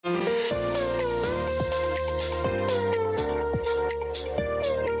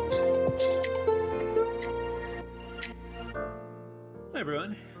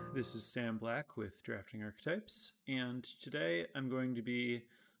This is Sam Black with Drafting Archetypes, and today I'm going to be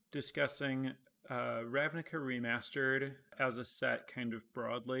discussing Ravnica Remastered as a set kind of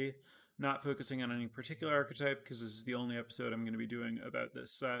broadly, not focusing on any particular archetype because this is the only episode I'm going to be doing about this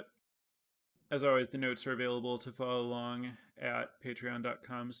set. As always, the notes are available to follow along at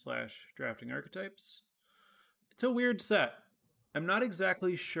patreon.com/draftingarchetypes. It's a weird set. I'm not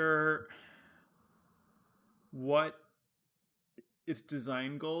exactly sure what its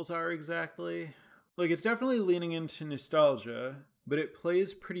design goals are exactly. Like, it's definitely leaning into nostalgia, but it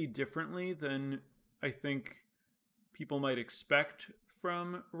plays pretty differently than I think people might expect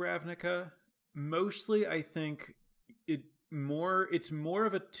from Ravnica. Mostly, I think it's more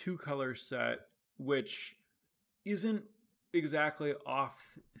of a two-color set, which isn't exactly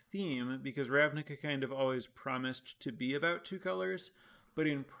off theme because Ravnica kind of always promised to be about two colors, but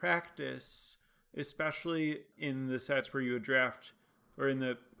in practice, especially in the sets where you would draft, or in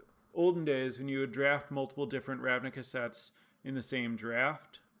the olden days when you would draft multiple different Ravnica sets in the same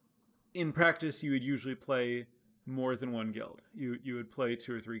draft, in practice you would usually play more than one guild. You would play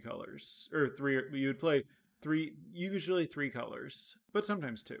two or three colors, or you would play usually three colors, but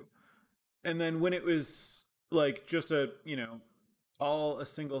sometimes two. And then when it was like just all a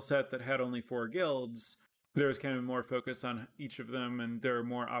single set that had only four guilds, there was kind of more focus on each of them, and there are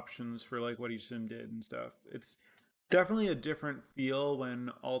more options for like what each of them did and stuff. It's definitely a different feel when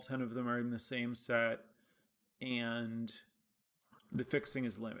all 10 of them are in the same set and the fixing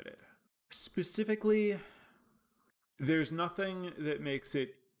is limited. Specifically, there's nothing that makes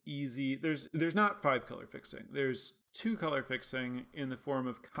it easy. There's not 5-color fixing. There's 2-color fixing in the form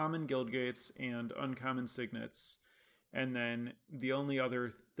of common guild gates and uncommon signets. And then the only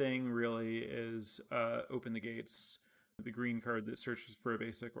other thing really is open the gates, the green card that searches for a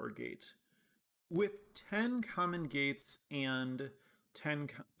basic or gate. With 10 common gates and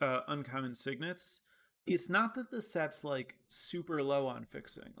 10 uncommon signets, it's not that the set's like super low on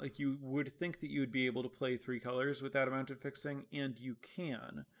fixing. Like, you would think that you would be able to play 3 colors with that amount of fixing, and you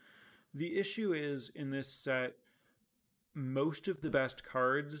can. The issue is, in this set, most of the best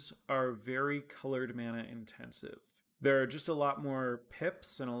cards are very colored mana intensive. There are just a lot more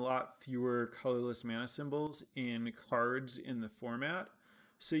pips and a lot fewer colorless mana symbols in cards in the format,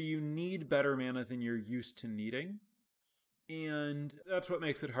 so you need better mana than you're used to needing, and that's what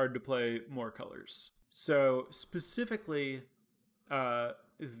makes it hard to play more colors. So specifically,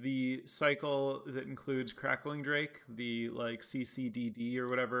 the cycle that includes Crackling Drake, the like CCDD or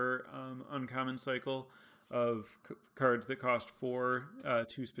whatever uncommon cycle of cards that cost 4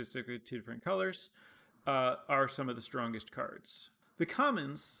 to specific to different colors, are some of the strongest cards. The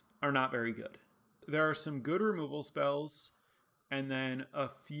commons are not very good. There are some good removal spells, and then a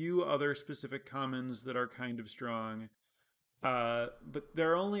few other specific commons that are kind of strong. But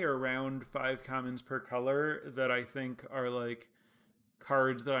there are only around 5 commons per color that I think are like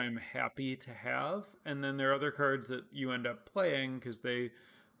cards that I'm happy to have. And then there are other cards that you end up playing because they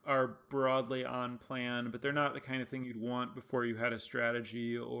are broadly on plan, but they're not the kind of thing you'd want before you had a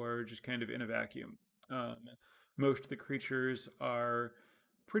strategy or just kind of in a vacuum. Most of the creatures are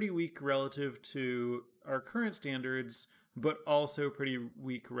pretty weak relative to our current standards, but also pretty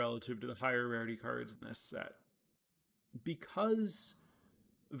weak relative to the higher rarity cards in this set. Because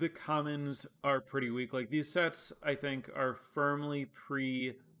the commons are pretty weak, like these sets, I think, are firmly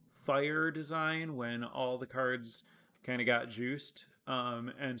pre-fire design when all the cards kind of got juiced.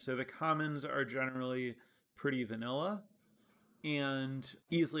 And so the commons are generally pretty vanilla and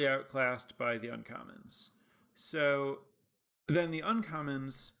easily outclassed by the uncommons. So then the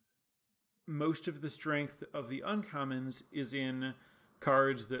uncommons, most of the strength of the uncommons is in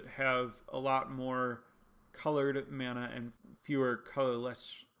cards that have a lot more colored mana and fewer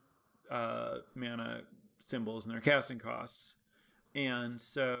colorless mana symbols in their casting costs. And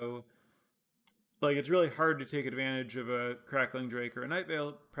so, like, it's really hard to take advantage of a Crackling Drake or a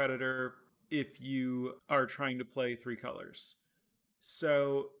Nightveil Predator if you are trying to play 3 colors.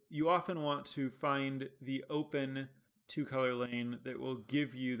 So you often want to find the open 2-color lane that will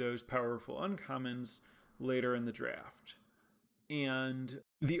give you those powerful uncommons later in the draft. And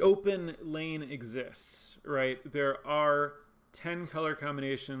the open lane exists, right? There are 10 color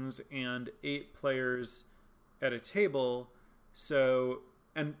combinations and 8 players at a table. So,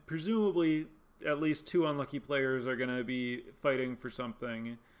 and presumably at least 2 unlucky players are going to be fighting for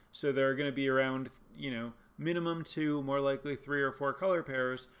something. So there are going to be around, minimum 2, more likely 3 or 4 color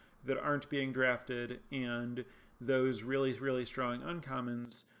pairs that aren't being drafted, and those really, really strong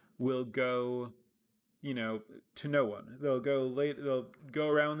uncommons will go, to no one. They'll go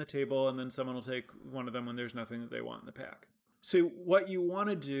around the table, and then someone will take one of them when there's nothing that they want in the pack. So what you want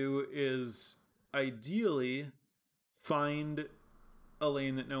to do is ideally find a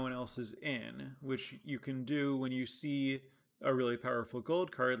lane that no one else is in, which you can do when you see a really powerful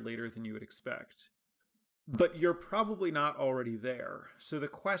gold card later than you would expect. But you're probably not already there. So the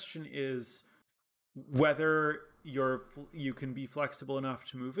question is whether you can be flexible enough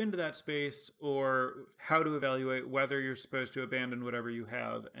to move into that space, or how to evaluate whether you're supposed to abandon whatever you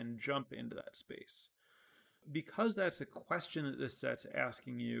have and jump into that space. Because that's a question that this set's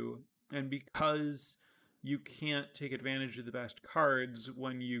asking you, and because you can't take advantage of the best cards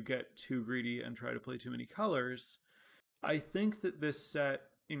when you get too greedy and try to play too many colors, I think that this set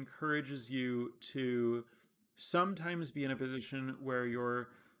encourages you to sometimes be in a position where you're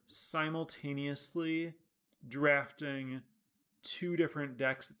simultaneously drafting two different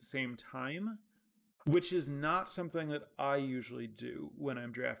decks at the same time, which is not something that I usually do when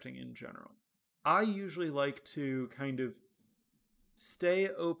I'm drafting in general. I usually like to kind of stay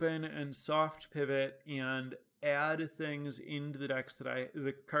open and soft pivot and add things into the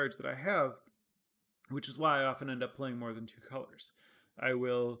the cards that I have, which is why I often end up playing more than two colors. I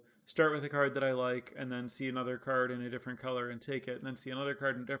will start with a card that I like and then see another card in a different color and take it, and then see another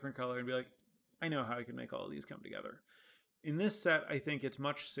card in a different color and be like, I know how I can make all of these come together. In this set, I think it's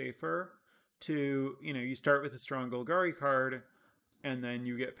much safer to, you start with a strong Golgari card and then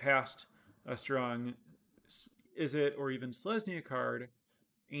you get past a strong Izzet or even Selesnya card,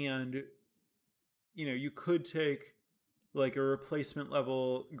 and you could take like a replacement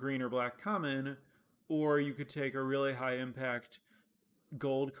level green or black common, or you could take a really high impact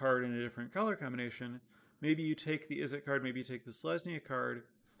gold card in a different color combination. Maybe you take the Izzet card, maybe you take the Selesnya card,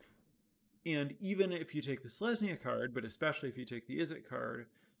 and even if you take the Selesnya card, but especially if you take the Izzet card,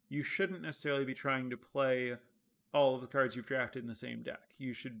 you shouldn't necessarily be trying to play all of the cards you've drafted in the same deck.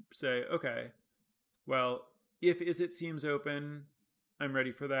 You should say, okay, well, if Izzet seems open, I'm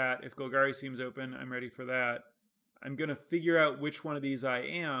ready for that. If Golgari seems open, I'm ready for that. I'm going to figure out which one of these I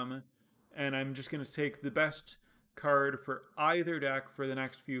am, and I'm just going to take the best card for either deck for the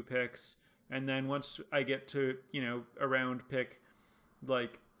next few picks. And then once I get to, around pick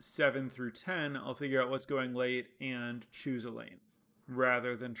like 7 through 10, I'll figure out what's going late and choose a lane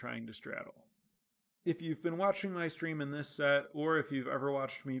rather than trying to straddle. If you've been watching my stream in this set, or if you've ever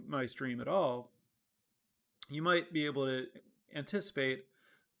watched my stream at all, you might be able to anticipate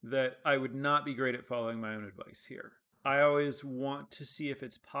that I would not be great at following my own advice here. I always want to see if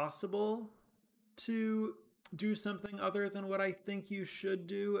it's possible to do something other than what I think you should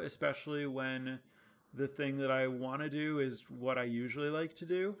do, especially when the thing that I want to do is what I usually like to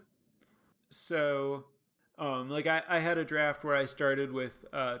do. So, I had a draft where I started with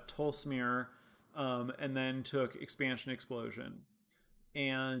Tolsmir, and then took Expansion Explosion.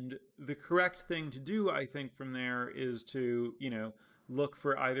 And the correct thing to do, I think, from there is to, look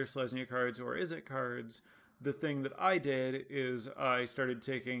for either Selesnya cards or Izzet cards. The thing that I did is I started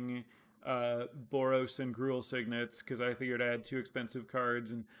taking Boros and Gruul Signets because I figured I had two expensive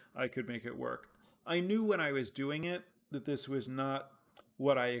cards and I could make it work. I knew when I was doing it that this was not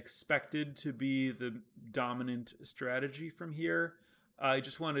what I expected to be the dominant strategy from here. I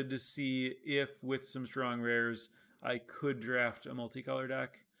just wanted to see if, with some strong rares, I could draft a multicolor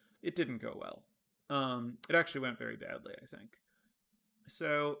deck. It didn't go well. It actually went very badly, I think.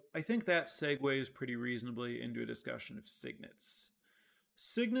 So I think that segues pretty reasonably into a discussion of signets.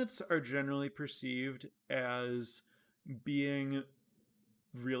 Signets are generally perceived as being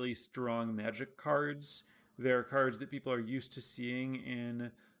really strong magic cards. They're cards that people are used to seeing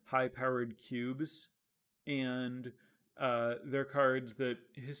in high-powered cubes, and they're cards that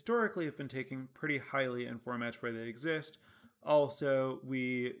historically have been taken pretty highly in formats where they exist. Also,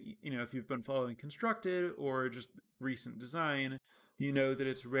 if you've been following Constructed or just recent design, you know that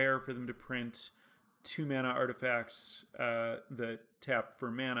it's rare for them to print 2-mana artifacts that tap for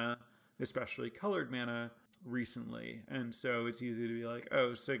mana, especially colored mana, recently. And so it's easy to be like,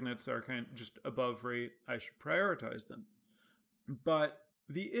 oh, signets are kind of just above rate, I should prioritize them. But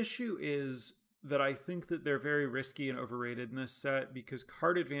the issue is that I think that they're very risky and overrated in this set because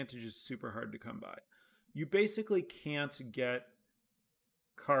card advantage is super hard to come by. You basically can't get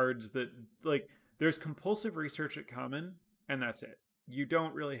cards that, there's compulsive research at common, and that's it. You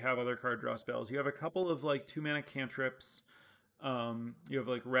don't really have other card draw spells. You have a couple of 2-mana cantrips. You have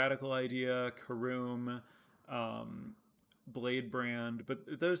Radical Idea, Karoom, Blade Brand,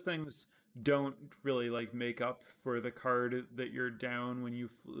 but those things don't really make up for the card that you're down when you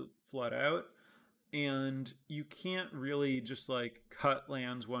flood out. And you can't really just cut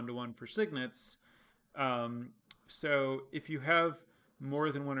lands 1-1 for signets. So if you have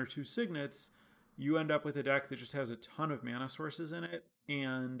more than 1 or 2 signets, you end up with a deck that just has a ton of mana sources in it,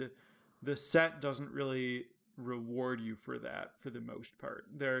 and the set doesn't really reward you for that for the most part.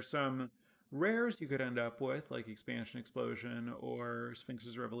 There are some rares you could end up with, like Expansion Explosion or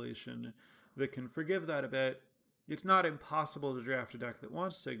Sphinx's Revelation, that can forgive that a bit. It's not impossible to draft a deck that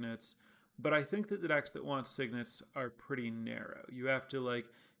wants signets, but I think that the decks that want signets are pretty narrow. You have to like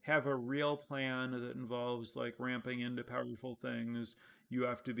have a real plan that involves like ramping into powerful things. You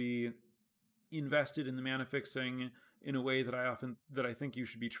have to be invested in the mana fixing in a way that I think you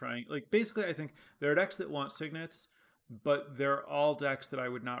should be trying. Like basically, I think there are decks that want signets, but they're all decks that I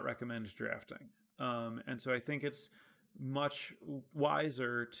would not recommend drafting. And so I think it's much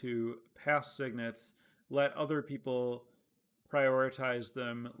wiser to pass signets, let other people prioritize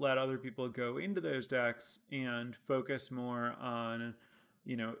them, let other people go into those decks, and focus more on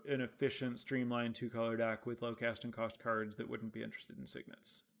an efficient, streamlined two-color deck with low casting cost cards that wouldn't be interested in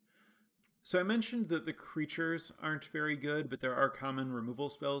signets. So I mentioned that the creatures aren't very good, but there are common removal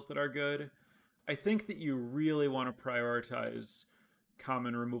spells that are good. I think that you really want to prioritize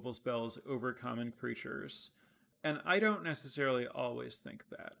common removal spells over common creatures. And I don't necessarily always think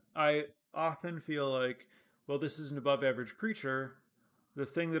that. I often feel like, well, this is an above average creature. The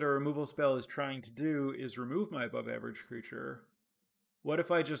thing that a removal spell is trying to do is remove my above average creature. What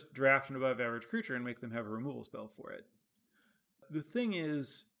if I just draft an above average creature and make them have a removal spell for it? The thing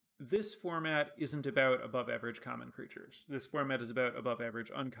is, this format isn't about above average common creatures. This format is about above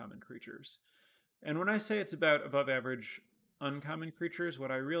average uncommon creatures. And when I say it's about above average uncommon creatures,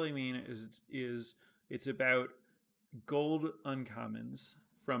 what I really mean is it's about gold uncommons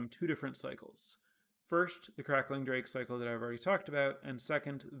from two different cycles. First, the Crackling Drake cycle that I've already talked about, and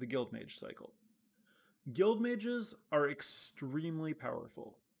second, the Guildmage cycle. Guildmages are extremely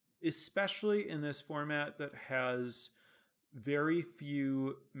powerful, especially in this format that has very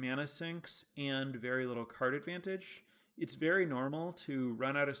few mana sinks and very little card advantage. It's very normal to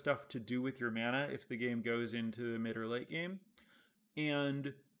run out of stuff to do with your mana if the game goes into the mid or late game.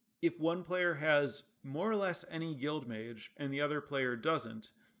 And if one player has more or less any Guildmage and the other player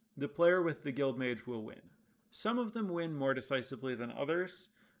doesn't, the player with the Guildmage will win. Some of them win more decisively than others,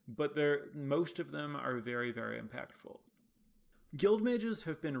 but most of them are very, very impactful. Guildmages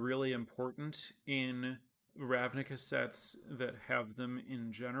have been really important in Ravnica sets that have them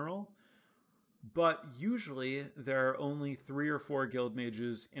in general, but usually there are only 3 or 4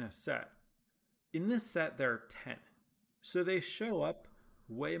 Guildmages in a set. In this set, there are 10. So they show up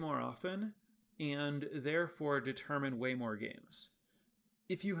way more often and therefore determine way more games.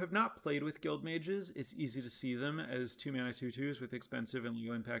 If you have not played with Guildmages, it's easy to see them as 2 mana 2/2s with expensive and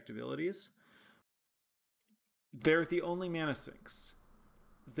low impact abilities. They're the only mana sinks.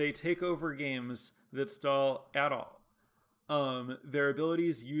 They take over games that stall at all. Their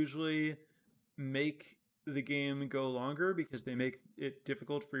abilities usually make the game go longer because they make it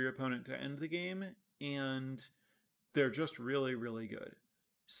difficult for your opponent to end the game, and they're just really, really good.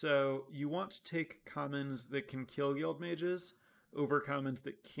 So you want to take commons that can kill Guildmages over commons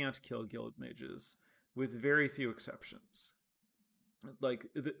that can't kill Guildmages, with very few exceptions. Like,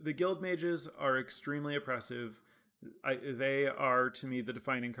 the Guildmages are extremely oppressive. They are, to me, the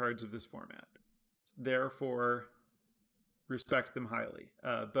defining cards of this format. Therefore, respect them highly,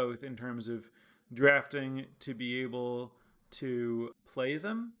 both in terms of drafting to be able to play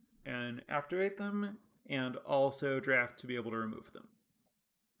them and activate them, and also draft to be able to remove them.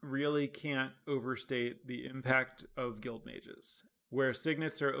 Really can't overstate the impact of Guildmages. Where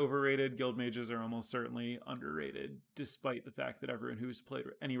signets are overrated, Guildmages are almost certainly underrated, despite the fact that everyone who's played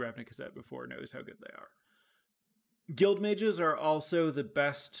any Ravnica set before knows how good they are. Guildmages are also the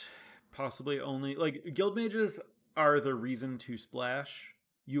best, possibly only... Like, Guildmages are the reason to splash.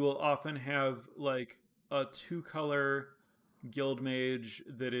 You will often have, like, a 2-color Guildmage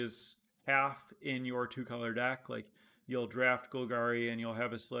that is half in your 2-color deck. Like, you'll draft Golgari and you'll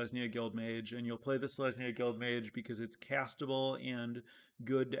have a Selesnya Guildmage, and you'll play the Selesnya Guildmage because it's castable and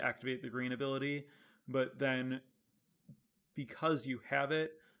good to activate the green ability. But then, because you have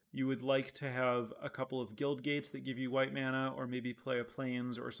it, you would like to have a couple of Guild Gates that give you white mana, or maybe play a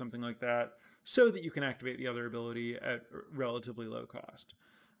Plains or something like that, so that you can activate the other ability at relatively low cost.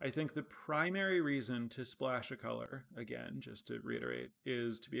 I think the primary reason to splash a color, again, just to reiterate,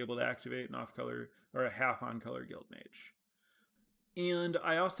 is to be able to activate an off-color or a half-on-color Guildmage. And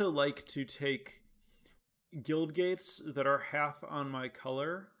I also like to take Guild Gates that are half on my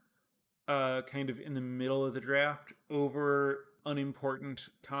color, kind of in the middle of the draft, over unimportant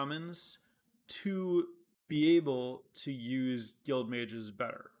commons, to be able to use Guildmages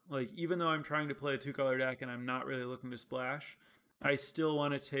better. Like, even though I'm trying to play a 2-color deck and I'm not really looking to splash, I still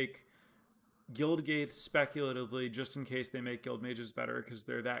want to take guild gates speculatively just in case they make guild mages better because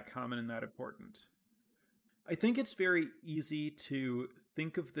they're that common and that important. I think it's very easy to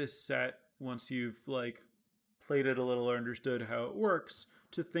think of this set once you've like played it a little or understood how it works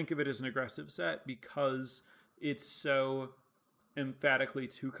to think of it as an aggressive set because it's so emphatically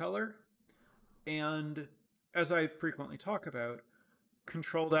two color. And as I frequently talk about,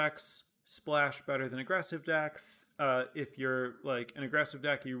 control decks splash better than aggressive decks. If you're like an aggressive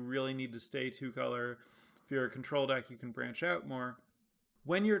deck, you really need to stay two color. If you're a control deck, you can branch out more.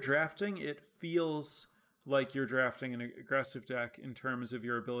 When you're drafting, it feels like you're drafting an aggressive deck in terms of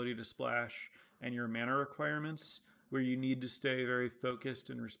your ability to splash and your mana requirements, where you need to stay very focused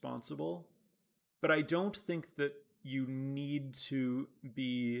and responsible. But I don't think that you need to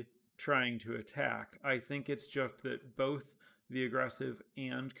be trying to attack. I think it's just that both the aggressive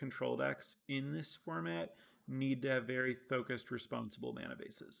and control decks in this format need to have very focused, responsible mana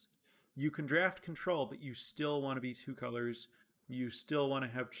bases. You can draft control, but you still want to be two colors. You still want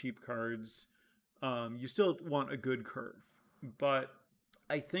to have cheap cards. You still want a good curve. But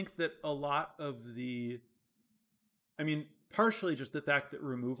I think that a lot of partially just the fact that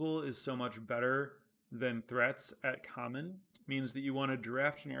removal is so much better than threats at common means that you want to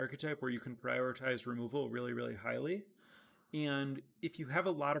draft an archetype where you can prioritize removal really, really highly. And if you have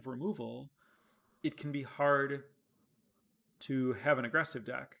a lot of removal, it can be hard to have an aggressive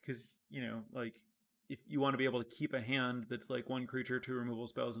deck because, like if you want to be able to keep a hand that's like one creature, two removal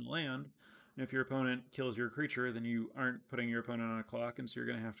spells, and land, and if your opponent kills your creature, then you aren't putting your opponent on a clock, and so you're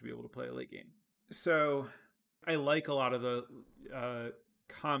going to have to be able to play a late game. So I like a lot of the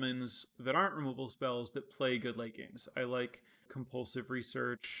commons that aren't removal spells that play good late games. I like compulsive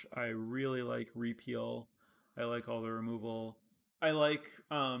research. I really like repeal. I like all the removal. I like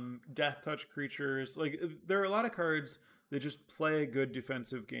death touch creatures. Like there are a lot of cards that just play a good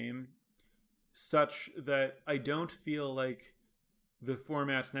defensive game such that I don't feel like the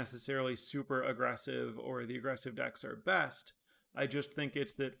format's necessarily super aggressive or the aggressive decks are best. I just think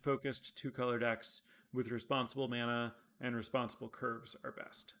it's that focused two color decks with responsible mana and responsible curves are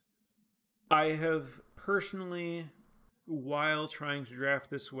best. I have personally, while trying to draft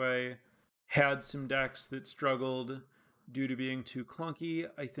this way, had some decks that struggled due to being too clunky.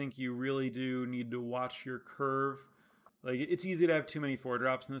 I think you really do need to watch your curve. Like it's easy to have too many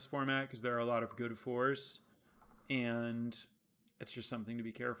 4-drops in this format because there are a lot of good 4s, and it's just something to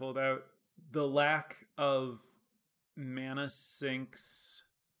be careful about. The lack of mana sinks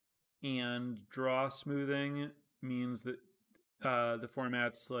and draw smoothing means that the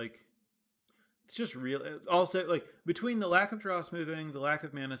format's like it's just real. Also, like between the lack of draw smoothing, the lack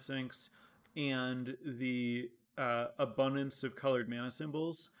of mana sinks, and the abundance of colored mana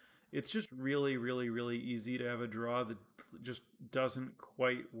symbols, it's just really, really, really easy to have a draw that just doesn't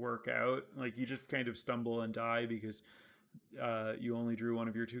quite work out. Like you just kind of stumble and die because you only drew one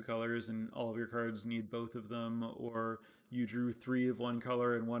of your two colors and all of your cards need both of them, or you drew 3 of one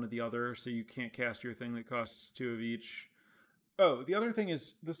color and 1 of the other, so you can't cast your thing that costs 2 of each. Oh, the other thing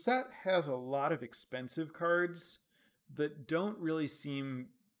is the set has a lot of expensive cards that don't really seem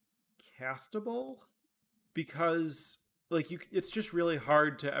castable because it's just really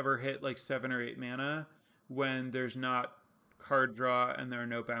hard to ever hit like 7 or 8 mana when there's not card draw and there are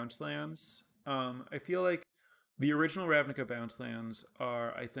no bounce lands. I feel like the original Ravnica bounce lands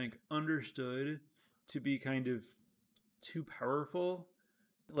are, I think, understood to be kind of too powerful.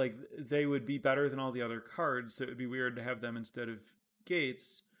 Like they would be better than all the other cards, so it would be weird to have them instead of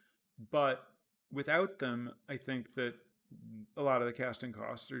gates. But without them, I think that a lot of the casting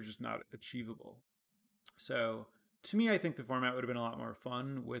costs are just not achievable. So to me, I think the format would have been a lot more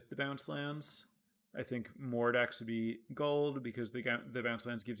fun with the bounce lands. I think more decks would be gold because the bounce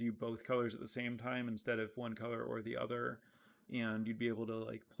lands gives you both colors at the same time instead of one color or the other, and you'd be able to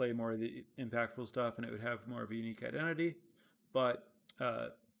like play more of the impactful stuff, and it would have more of a unique identity. But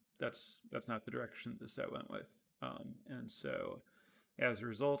that's not the direction the set went with, and so as a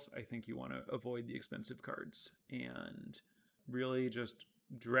result, I think you want to avoid the expensive cards and really just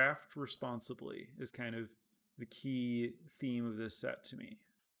draft responsibly is kind of the key theme of this set to me.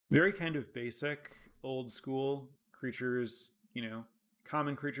 Very kind of basic, old school creatures,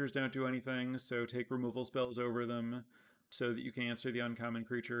 common creatures don't do anything, so take removal spells over them so that you can answer the uncommon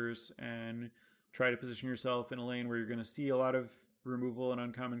creatures and try to position yourself in a lane where you're going to see a lot of removal and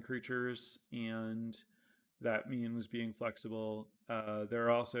uncommon creatures, and that means being flexible. There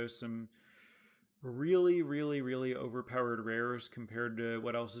are also some really, really, really overpowered rares compared to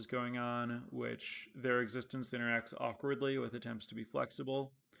what else is going on, which their existence interacts awkwardly with attempts to be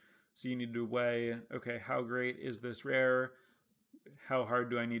flexible. So you need to weigh, okay, how great is this rare how hard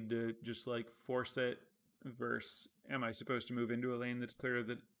do I need to just like force it versus am I supposed to move into a lane that's clear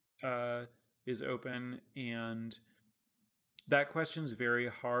that is open? And that question's very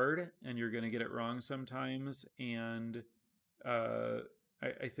hard, and you're going to get it wrong sometimes. And uh,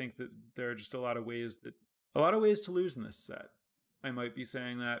 I think that there are just a lot of ways to lose in this set. I might be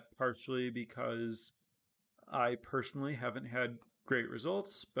saying that partially because I personally haven't had great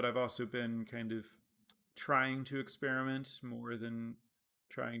results, but I've also been kind of trying to experiment more than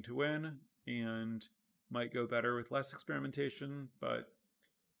trying to win, and might go better with less experimentation. But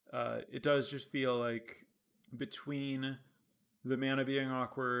it does just feel like between the mana being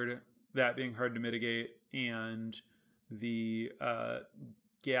awkward, that being hard to mitigate, and the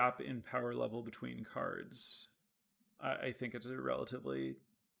gap in power level between cards, I think it's a relatively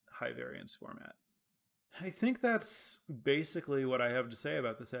high variance format. I think that's basically what I have to say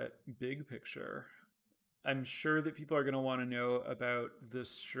about the set, big picture. I'm sure that people are going to want to know about the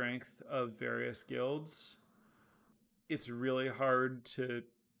strength of various guilds. It's really hard to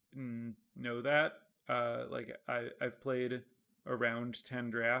know that. I've played around 10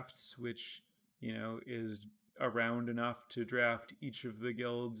 drafts, which, is around enough to draft each of the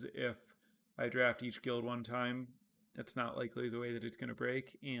guilds. If I draft each guild one time, it's not likely the way that it's going to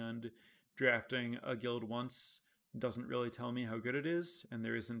break. And drafting a guild once doesn't really tell me how good it is. And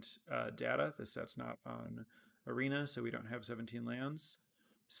there isn't data. This set's not on Arena, so we don't have 17 lands.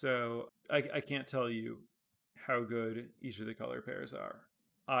 So I can't tell you how good each of the color pairs are.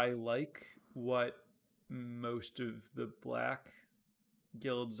 I like what most of the black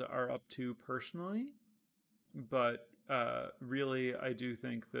guilds are up to personally, but really I do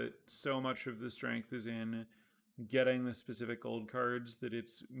think that so much of the strength is in getting the specific gold cards that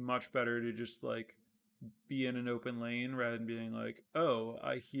it's much better to just like be in an open lane rather than being like, oh,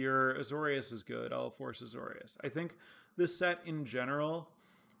 I hear Azorius is good, I'll force Azorius. I think the set in general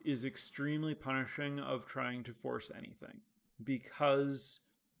is extremely punishing of trying to force anything, because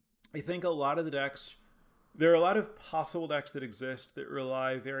I think a lot of the decks, there are a lot of possible decks that exist that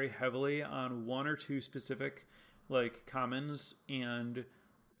rely very heavily on one or two specific like commons, and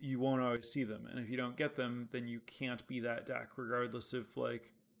you won't always see them. And if you don't get them, then you can't be that deck, regardless of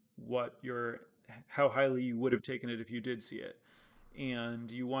like how highly you would have taken it if you did see it. And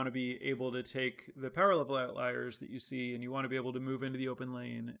you want to be able to take the power level outliers that you see, and you want to be able to move into the open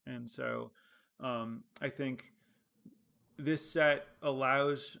lane. And so I think this set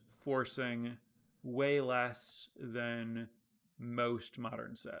allows forcing way less than most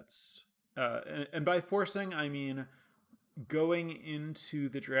modern sets. And by forcing, I mean going into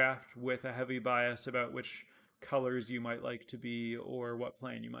the draft with a heavy bias about which colors you might like to be or what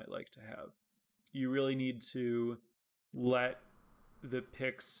plan you might like to have. You really need to let the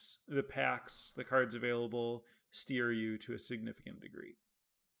packs, the cards available steer you to a significant degree.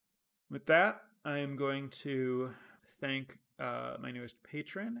 With that, I am going to thank my newest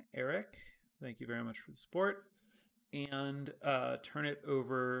patron, Eric. Thank you very much for the support. And turn it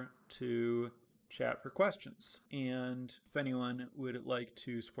over to chat for questions. And if anyone would like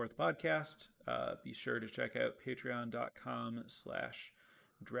to support the podcast, be sure to check out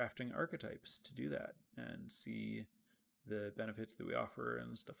patreon.com/drafting archetypes to do that and see the benefits that we offer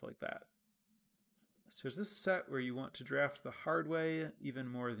and stuff like that. So is this a set where you want to draft the hard way even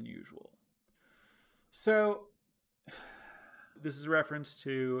more than usual? So this is a reference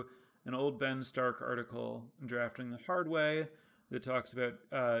to an old Ben Stark article, Drafting the Hard Way, that talks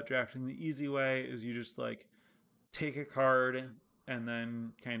about drafting the easy way is you just like take a card and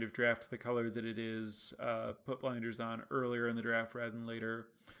then kind of draft the color that it is, put blinders on earlier in the draft rather than later.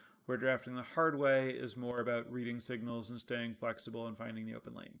 Where drafting the hard way is more about reading signals and staying flexible and finding the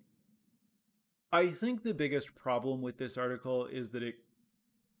open lane. I think the biggest problem with this article is that it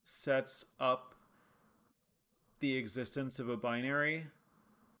sets up the existence of a binary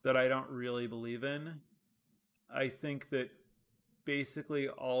that I don't really believe in. I think that basically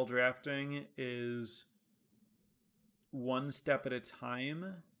all drafting is one step at a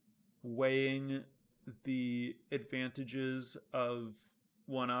time, weighing the advantages of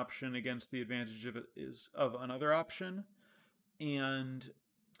one option against the advantage of another option. And,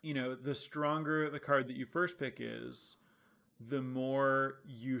 the stronger the card that you first pick is, the more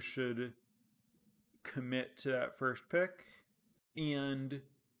you should commit to that first pick. And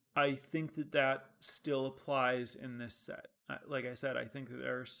I think that still applies in this set. Like I said, I think that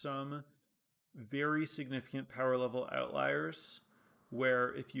there are some very significant power level outliers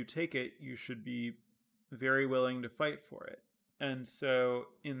where if you take it, you should be very willing to fight for it. And so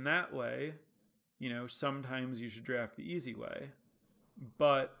in that way, sometimes you should draft the easy way,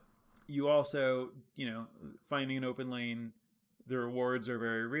 but you also, finding an open lane the rewards are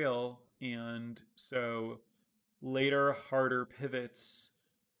very real. And so later, harder pivots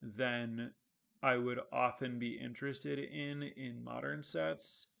than I would often be interested in modern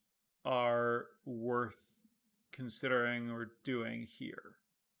sets are worth considering or doing here.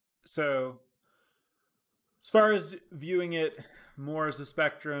 So, as far as viewing it more as a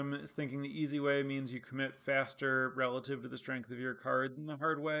spectrum, thinking the easy way means you commit faster relative to the strength of your card than the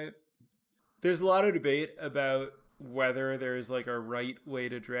hard way. There's a lot of debate about whether there's like a right way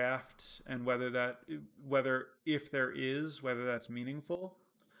to draft and whether if there is, whether that's meaningful.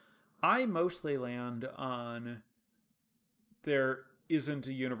 I mostly land on there isn't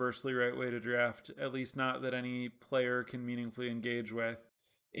a universally right way to draft, at least not that any player can meaningfully engage with.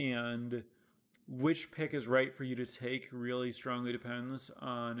 And which pick is right for you to take really strongly depends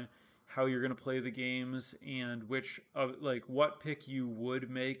on how you're going to play the games and like what pick you would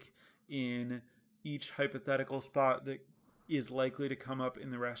make in each hypothetical spot that is likely to come up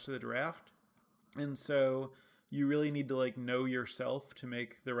in the rest of the draft. And so you really need to like know yourself to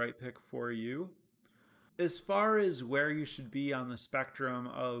make the right pick for you. As far as where you should be on the spectrum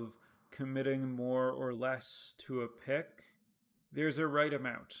of committing more or less to a pick, there's a right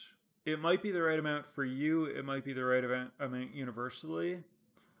amount. It might be the right amount for you, it might be the right amount universally,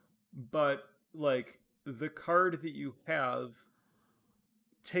 but like the card that you have,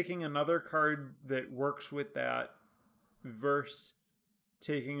 taking another card that works with that versus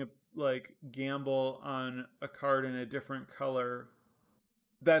taking a like gamble on a card in a different color,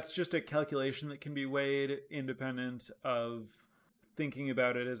 that's just a calculation that can be weighed independent of thinking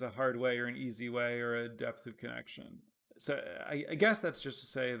about it as a hard way or an easy way or a depth of connection. So I guess that's just to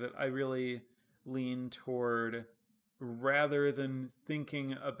say that I really lean toward, rather than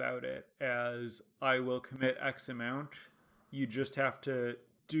thinking about it as I will commit X amount, you just have to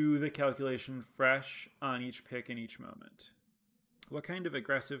do the calculation fresh on each pick in each moment. What kind of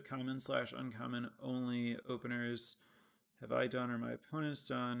aggressive common / uncommon only openers have I done or my opponents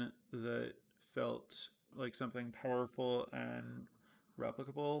done that felt like something powerful and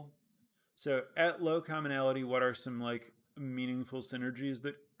replicable? So at low commonality, what are some like meaningful synergies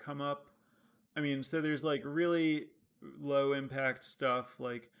that come up? I mean, so there's like really low impact stuff.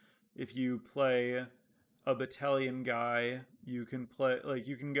 Like if you play a battalion guy, you can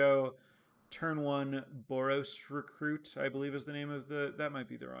go turn one Boros Recruit, I believe is the name of that might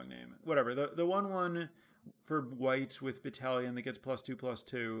be the wrong name. Whatever. The 1/1 for white with battalion that gets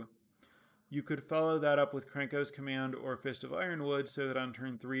 +2/+2. You could follow that up with Krenko's Command or Fist of Ironwood so that on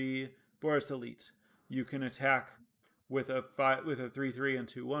turn 3, Boris Elite, you can attack with a 3/3 and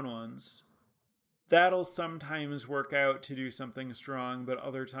 2 1/1s. That'll sometimes work out to do something strong, but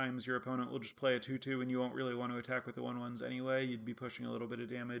other times your opponent will just play a 2/2 and you won't really want to attack with the 1/1s anyway. You'd be pushing a little bit of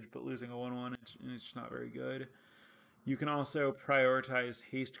damage, but losing a 1/1, and it's not very good. You can also prioritize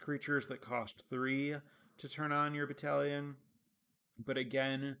haste creatures that cost 3 to turn on your battalion, but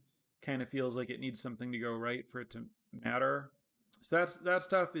again, kind of feels like it needs something to go right for it to matter. So that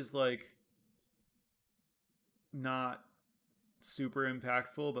stuff is like not super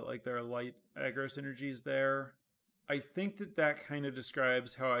impactful, but like there are light aggro synergies there. I think that kind of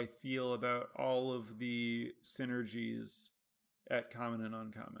describes how I feel about all of the synergies at common and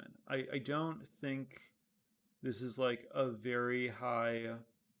uncommon. I don't think this is like a very high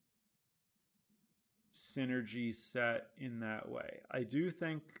synergy set in that way. I do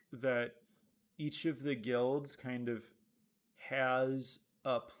think that each of the guilds kind of has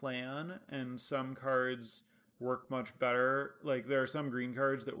a plan, and some cards work much better. Like there are some green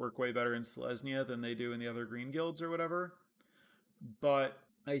cards that work way better in Selesnya than they do in the other green guilds or whatever. But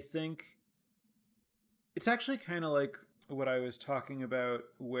I think it's actually kind of like what I was talking about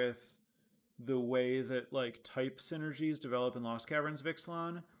with the way that like type synergies develop in Lost Caverns of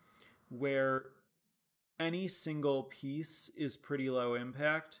Ixalan, where any single piece is pretty low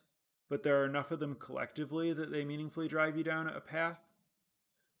impact, but there are enough of them collectively that they meaningfully drive you down a path.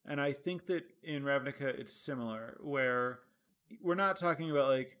 And I think that in Ravnica it's similar, where we're not talking about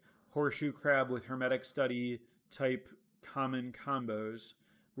like horseshoe crab with hermetic study type common combos.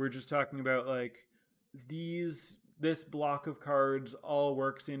 We're just talking about like this block of cards all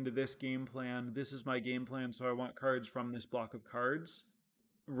works into this game plan. This is my game plan, so I want cards from this block of cards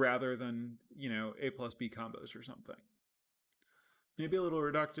rather than, A plus B combos or something. Maybe a little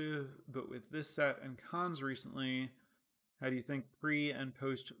reductive, but with this set and cons recently, how do you think pre and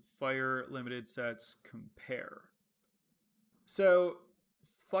post Fire limited sets compare? So,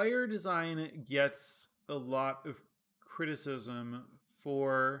 Fire design gets a lot of criticism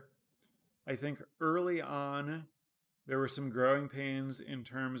for, I think early on, there were some growing pains in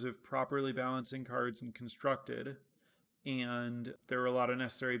terms of properly balancing cards and constructed. and there were a lot of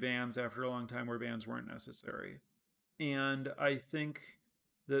necessary bans after a long time where bans weren't necessary. And I think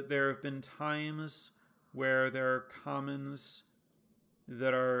that there have been times where there are commons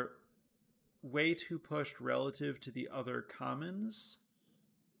that are way too pushed relative to the other commons.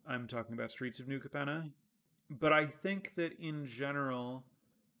 I'm talking about Streets of New Capenna. But I think that in general,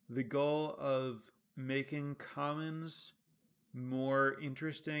 the goal of making commons more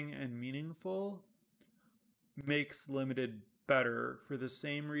interesting and meaningful makes limited better for the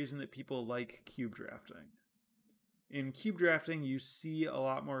same reason that people like cube drafting. In cube drafting, you see a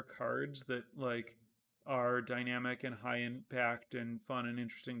lot more cards that like are dynamic and high impact and fun and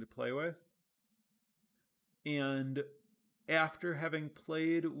interesting to play with. And after having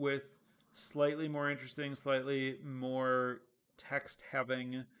played with slightly more interesting, slightly more text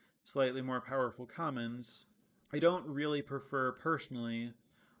having, slightly more powerful commons, I don't really prefer personally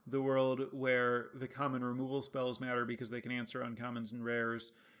the world where the common removal spells matter because they can answer uncommons and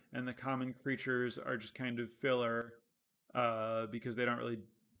rares, and the common creatures are just kind of filler because they don't really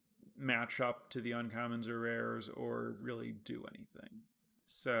match up to the uncommons or rares or really do anything.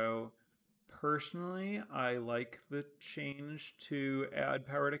 So personally, I like the change to add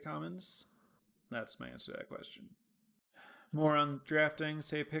power to commons. That's my answer to that question. More on drafting.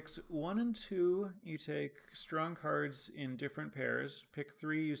 Say picks 1 and 2, you take strong cards in different pairs. Pick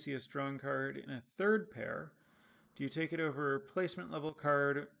 3, you see a strong card in a third pair. Do you take it over a placement level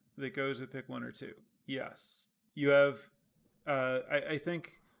card that goes with pick 1 or 2? Yes. You have, I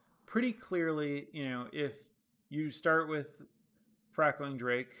think, pretty clearly, if you start with Crackling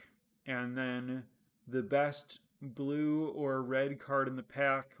Drake and then the best blue or red card in the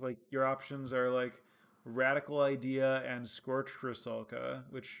pack, like your options are like Radical Idea and Scorched Rusalka,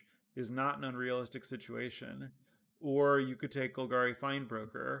 which is not an unrealistic situation. Or you could take Golgari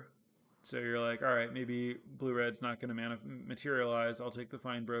Findbroker. So you're like, all right, maybe blue-red's not going to materialize. I'll take the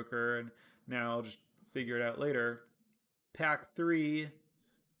Findbroker, and now I'll just figure it out later. Pack 3,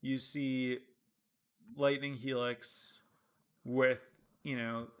 you see Lightning Helix with,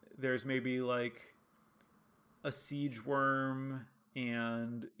 there's maybe like a Siege Worm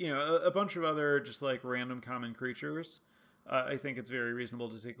and a bunch of other just like random common creatures. I think it's very reasonable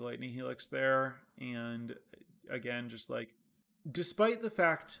to take Lightning Helix there. And again, just like, despite the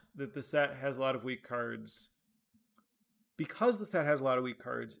fact that the set has a lot of weak cards, because the set has a lot of weak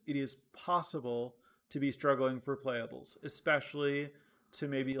cards, it is possible to be struggling for playables, especially to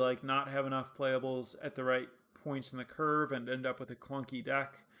maybe like not have enough playables at the right points in the curve and end up with a clunky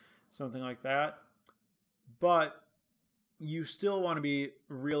deck, something like that. But you still want to be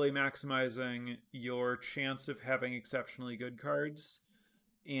really maximizing your chance of having exceptionally good cards.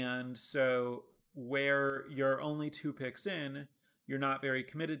 And so where you're only 2 picks in, you're not very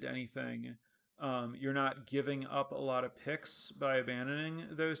committed to anything. You're not giving up a lot of picks by abandoning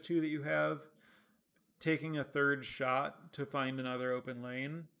those 2 that you have. Taking a third shot to find another open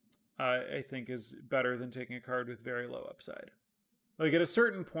lane, I think is better than taking a card with very low upside. Like at a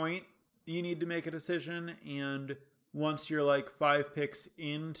certain point, you need to make a decision, and once you're like 5 picks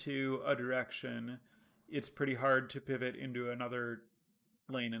into a direction, it's pretty hard to pivot into another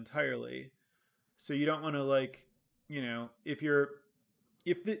lane entirely. So you don't want to like, if you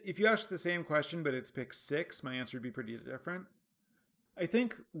ask the same question but it's pick 6, my answer would be pretty different. I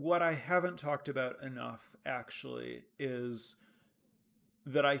think what I haven't talked about enough actually is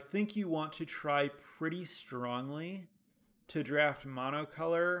that I think you want to try pretty strongly to draft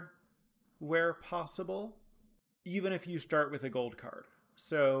monocolor where possible, even if you start with a gold card.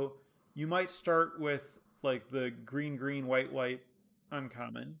 So you might start with like the green, white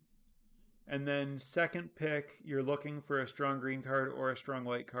uncommon. And then second pick, you're looking for a strong green card or a strong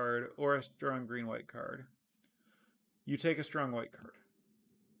white card or a strong green white card. You take a strong white card.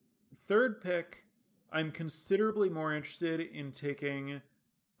 Third pick, I'm considerably more interested in taking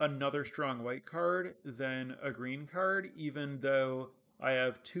another strong white card than a green card, even though I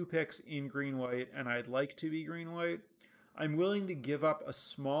have 2 picks in green-white and I'd like to be green-white. I'm willing to give up a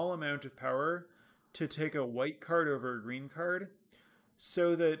small amount of power to take a white card over a green card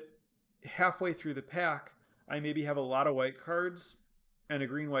so that halfway through the pack, I maybe have a lot of white cards and a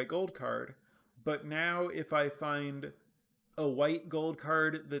green-white gold card. But now if I find a white gold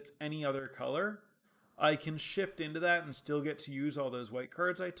card that's any other color, I can shift into that and still get to use all those white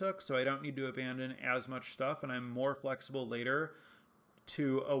cards I took, so I don't need to abandon as much stuff, and I'm more flexible later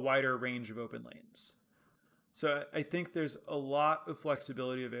to a wider range of open lanes. So I think there's a lot of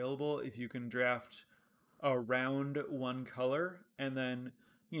flexibility available if you can draft around one color, and then,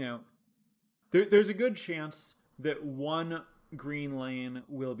 there's a good chance that one green lane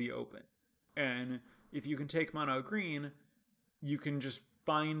will be open. And if you can take mono green, you can just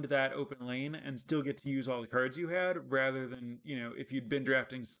find that open lane and still get to use all the cards you had, rather than, if you'd been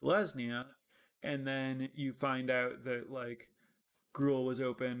drafting Selesnya and then you find out that like Gruul was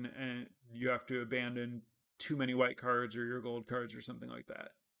open and you have to abandon too many white cards or your gold cards or something like that.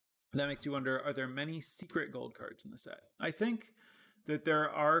 That makes you wonder, are there many secret gold cards in the set? I think that there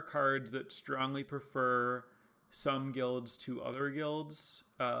are cards that strongly prefer some guilds to other guilds,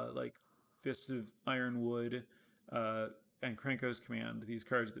 like Fist of Ironwood and Krenko's Command. These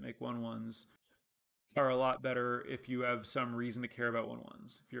cards that make 1/1s are a lot better if you have some reason to care about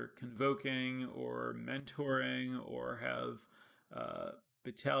 1/1s. If you're convoking or mentoring or have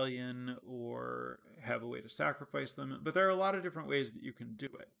battalion or have a way to sacrifice them. But there are a lot of different ways that you can do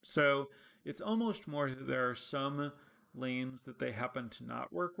it. So it's almost more that there are some lanes that they happen to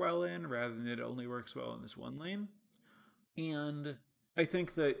not work well in, rather than it only works well in this one lane. And I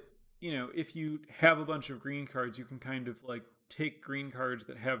think that, if you have a bunch of green cards, you can kind of like take green cards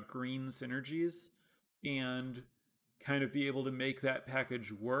that have green synergies and kind of be able to make that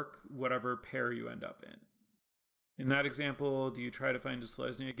package work, whatever pair you end up in. In that example, do you try to find a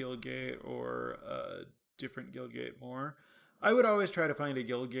Selesnya Guildgate or a different Guildgate more? I would always try to find a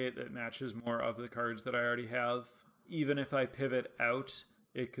Guildgate that matches more of the cards that I already have. Even if I pivot out,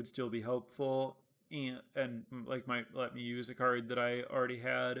 it could still be helpful and like might let me use a card that I already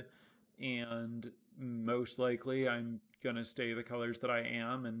had. And most likely I'm going to stay the colors that I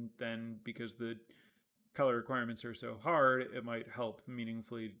am. And then because the color requirements are so hard, it might help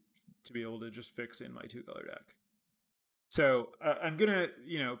meaningfully to be able to just fix in my 2-color deck. So I'm going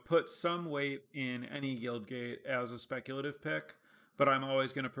to, put some weight in any Guildgate as a speculative pick, but I'm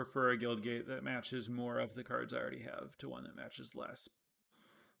always going to prefer a Guildgate that matches more of the cards I already have to one that matches less.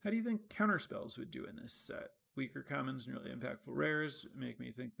 How do you think counterspells would do in this set? Weaker commons and really impactful rares make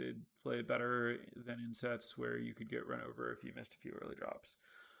me think they'd play better than in sets where you could get run over if you missed a few early drops.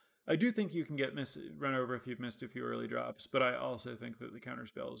 I do think you can get run over if you've missed a few early drops, but I also think that the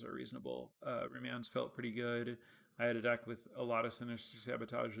counterspells are reasonable. Remands felt pretty good. I had a deck with a lot of Sinister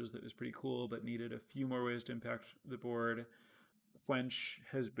Sabotages that was pretty cool, but needed a few more ways to impact the board. Quench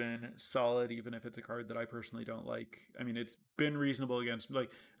has been solid, even if it's a card that I personally don't like. I mean, it's been reasonable against,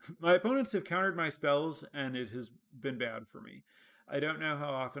 like, my opponents have countered my spells, and it has been bad for me. I don't know how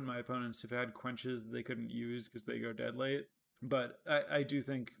often my opponents have had Quenches that they couldn't use because they go dead late, but I do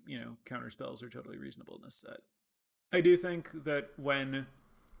think, counter spells are totally reasonable in this set. I do think that when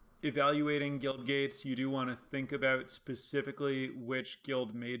evaluating guild gates, you do want to think about specifically which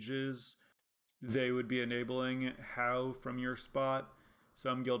guild mages they would be enabling how from your spot.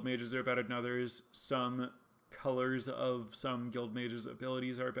 Some guild mages are better than others. Some colors of some guild mages'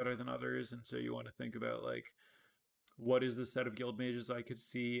 abilities are better than others. And so you want to think about, like, what is the set of guild mages I could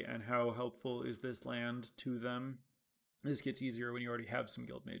see and how helpful is this land to them? This gets easier when you already have some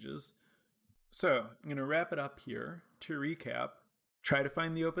guild mages. So I'm going to wrap it up here. To recap, try to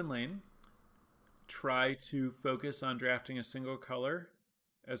find the open lane. Try to focus on drafting a single color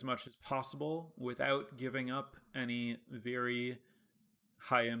as much as possible without giving up any very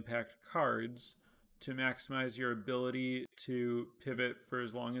high impact cards to maximize your ability to pivot for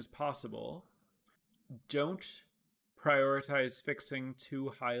as long as possible. Don't prioritize fixing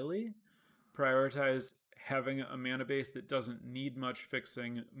too highly. Prioritize having a mana base that doesn't need much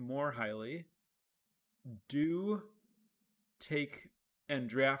fixing more highly. Do take and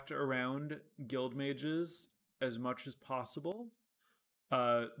draft around guild mages as much as possible.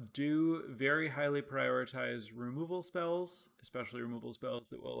 Do very highly prioritize removal spells, especially removal spells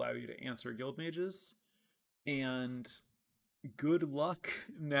that will allow you to answer guild mages. And good luck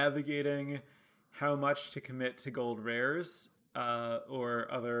navigating how much to commit to gold rares or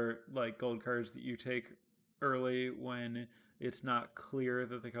other like gold cards that you take early when it's not clear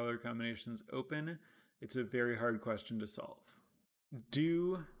that the color combination's open. It's a very hard question to solve.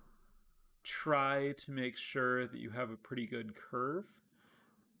 Do try to make sure that you have a pretty good curve.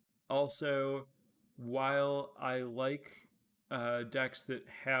 Also, while I like decks that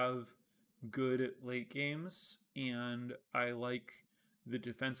have good late games and I like the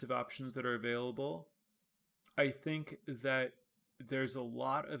defensive options that are available, I think that there's a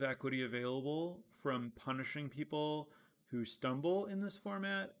lot of equity available from punishing people who stumble in this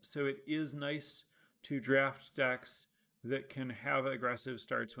format. So it is nice to draft decks that can have aggressive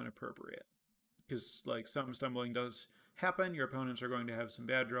starts when appropriate. Because like some stumbling does happen, your opponents are going to have some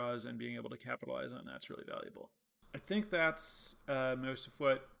bad draws, and being able to capitalize on that's really valuable. I think that's most of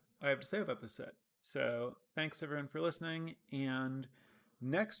what I have to say about this set. So thanks everyone for listening, and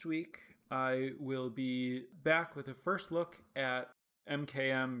next week I will be back with a first look at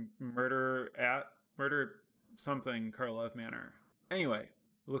MKM Murder at Murder something Karlov Manor. Anyway,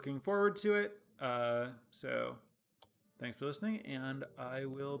 looking forward to it. So thanks for listening, and I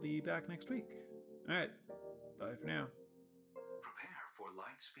will be back next week. All right, bye for now. Prepare for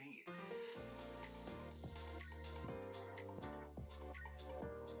light speed.